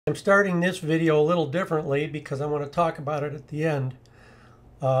I'm starting this video a little differently because I want to talk about it at the end.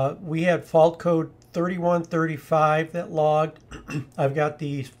 We had fault code 3135 that logged. I've got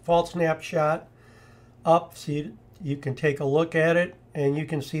the fault snapshot up so you can take a look at it, and you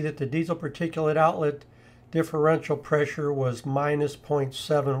can see that the diesel particulate outlet differential pressure was minus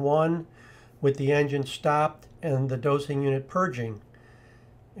 0.71 with the engine stopped and the dosing unit purging.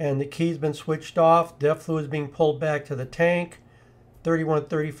 And the key's been switched off, DEF fluid is being pulled back to the tank.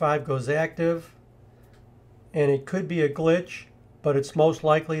 3135 goes active, and it could be a glitch, but it's most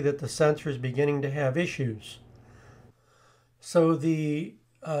likely that the sensor is beginning to have issues. So the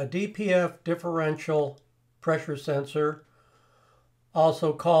DPF differential pressure sensor,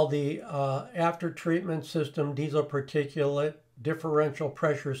 also called the after treatment system diesel particulate differential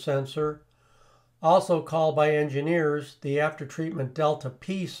pressure sensor, also called by engineers the after treatment delta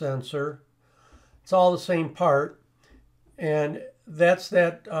P sensor. It's all the same part, and that's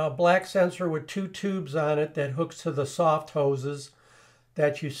that black sensor with two tubes on it that hooks to the soft hoses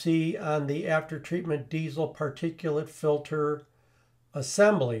that you see on the after treatment diesel particulate filter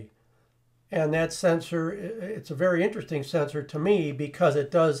assembly. And that sensor, it's a very interesting sensor to me because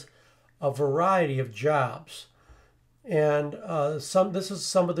it does a variety of jobs. And this is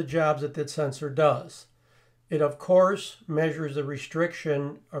some of the jobs that sensor does. It, of course, measures the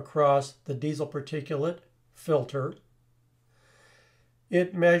restriction across the diesel particulate filter.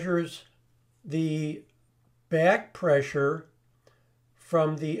 It measures the back pressure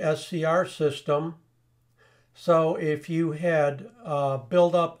from the SCR system. So if you had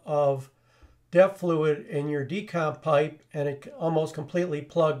buildup of DEF fluid in your decomp pipe and it almost completely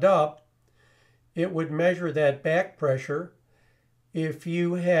plugged up, it would measure that back pressure. If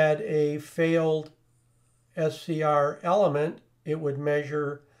you had a failed SCR element, it would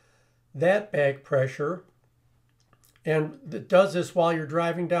measure that back pressure. And it does this while you're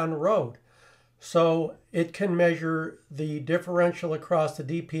driving down the road. So it can measure the differential across the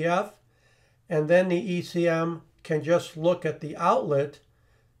DPF, and then the ECM can just look at the outlet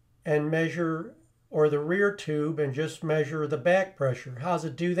and measure, or the rear tube, and just measure the back pressure. How does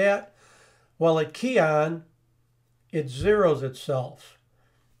it do that? Well, at key on, it zeroes itself,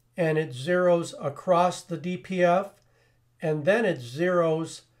 and it zeroes across the DPF, and then it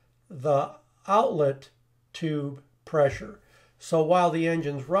zeroes the outlet tube pressure. So while the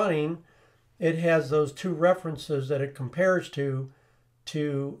engine's running, it has those two references that it compares to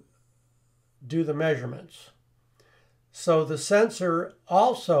do the measurements. So the sensor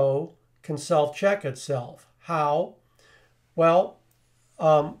also can self-check itself. How? Well,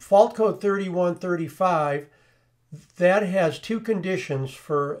 fault code 3135, that has two conditions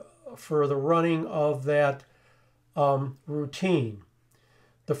for the running of that routine.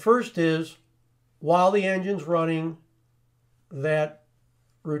 The first is, while the engine's running, that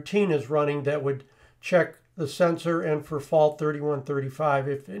routine is running that would check the sensor and for fault 3135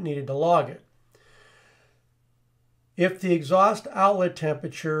 if it needed to log it. If the exhaust outlet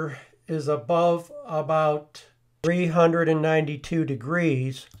temperature is above about 392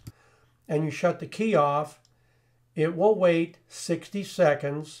 degrees and you shut the key off, it will wait 60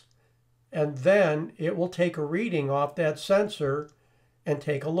 seconds and then it will take a reading off that sensor and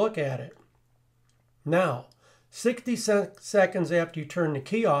take a look at it. Now, 60 seconds after you turn the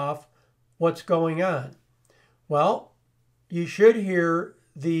key off, what's going on? Well, you should hear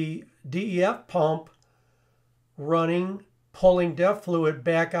the DEF pump running, pulling DEF fluid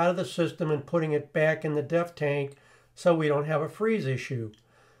back out of the system and putting it back in the DEF tank so we don't have a freeze issue.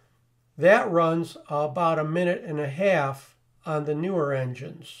 That runs about a minute and a half on the newer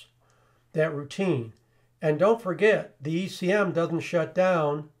engines, that routine. And don't forget, the ECM doesn't shut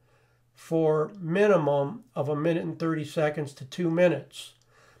down for minimum of a minute and 30 seconds to 2 minutes.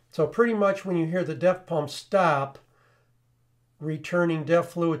 So pretty much when you hear the DEF pump stop, returning DEF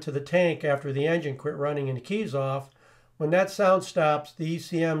fluid to the tank after the engine quit running and the key's off, when that sound stops, the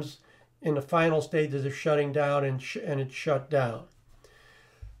ECM's in the final stages of shutting down and it's shut down.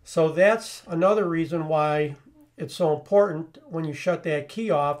 So that's another reason why it's so important when you shut that key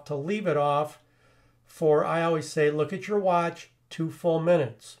off to leave it off for, I always say, look at your watch, 2 full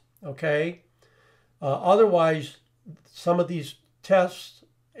minutes. Okay? Otherwise, some of these tests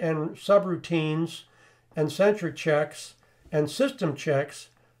and subroutines and sensor checks and system checks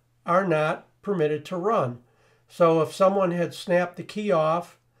are not permitted to run. So if someone had snapped the key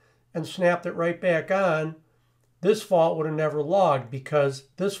off and snapped it right back on, this fault would have never logged, because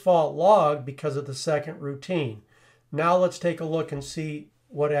this fault logged because of the second routine. Now let's take a look and see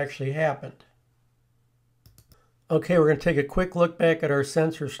what actually happened. Okay, we're going to take a quick look back at our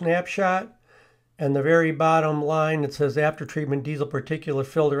sensor snapshot. and the very bottom line, it says after treatment diesel particulate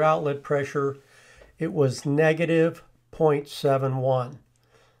filter outlet pressure, it was negative 0.71.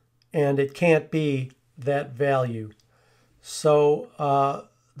 And it can't be that value. So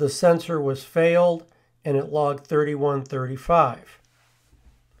the sensor was failed and it logged 3135.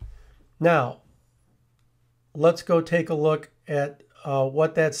 Now, let's go take a look at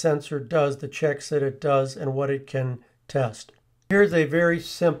what that sensor does, the checks that it does, and what it can test. Here's a very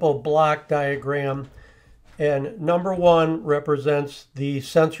simple block diagram, and number 1 represents the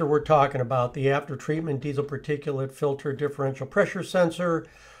sensor we're talking about, the after treatment diesel particulate filter differential pressure sensor,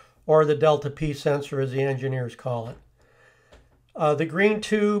 or the delta P sensor as the engineers call it. The green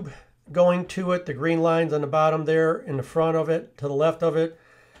tube going to it, the green lines on the bottom there in the front of it, to the left of it,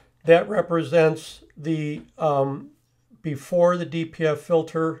 that represents the before the DPF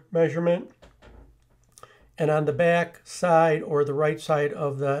filter measurement. And on the back side or the right side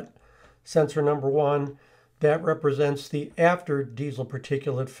of that sensor number 1, that represents the after diesel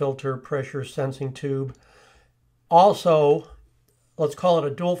particulate filter pressure sensing tube. Also, let's call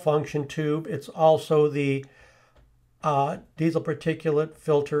it a dual function tube. It's also the diesel particulate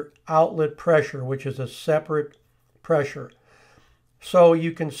filter outlet pressure, which is a separate pressure. So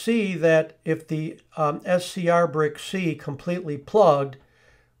you can see that if the SCR brick C completely plugged,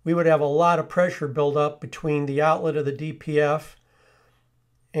 we would have a lot of pressure build up between the outlet of the DPF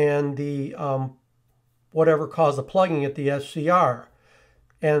and the whatever caused the plugging at the SCR.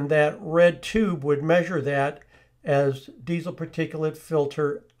 And that red tube would measure that as diesel particulate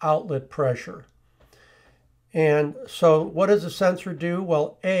filter outlet pressure. And so what does the sensor do?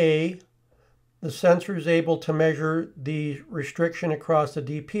 Well, A, the sensor is able to measure the restriction across the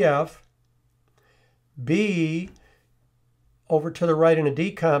DPF. B, over to the right in a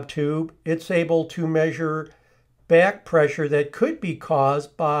decomp tube, it's able to measure back pressure that could be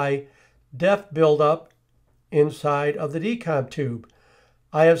caused by DEF buildup inside of the decomp tube.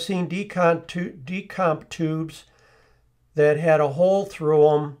 I have seen decomp tubes that had a hole through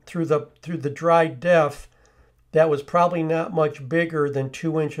them, through the dry DEF, that was probably not much bigger than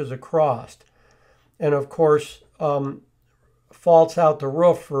 2 inches across. And of course, faults out the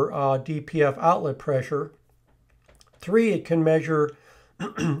roof for DPF outlet pressure. 3, it can measure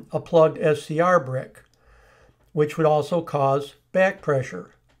a plugged SCR brick, which would also cause back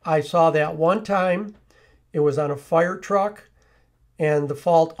pressure. I saw that one time. It was on a fire truck, and the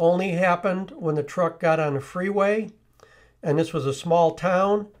fault only happened when the truck got on a freeway, and this was a small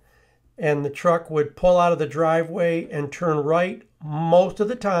town, and the truck would pull out of the driveway and turn right most of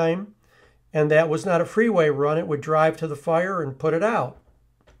the time, and that was not a freeway run. It would drive to the fire and put it out.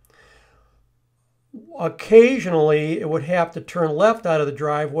 Occasionally, it would have to turn left out of the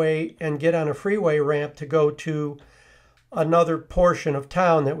driveway and get on a freeway ramp to go to another portion of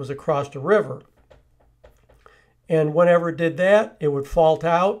town that was across the river. And whenever it did that, it would fault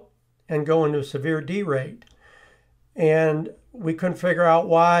out and go into a severe derate. And we couldn't figure out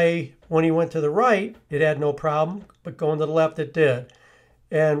why when he went to the right, it had no problem, but going to the left, it did.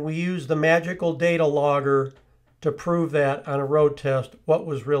 And we used the magical data logger to prove that on a road test, what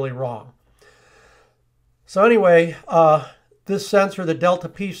was really wrong. So anyway, this sensor, the Delta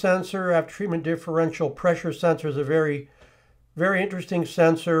P sensor, after treatment differential pressure sensor, is a very, very interesting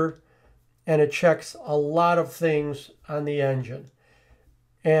sensor, and it checks a lot of things on the engine.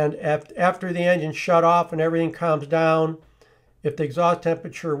 And after the engine shut off and everything calms down, if the exhaust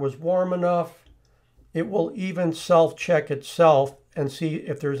temperature was warm enough, it will even self-check itself and see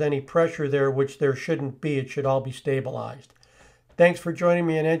if there's any pressure there, which there shouldn't be. It should all be stabilized. Thanks for joining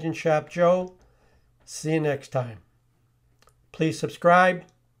me in Engine Shop Joe. See you next time. Please subscribe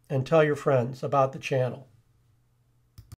and tell your friends about the channel.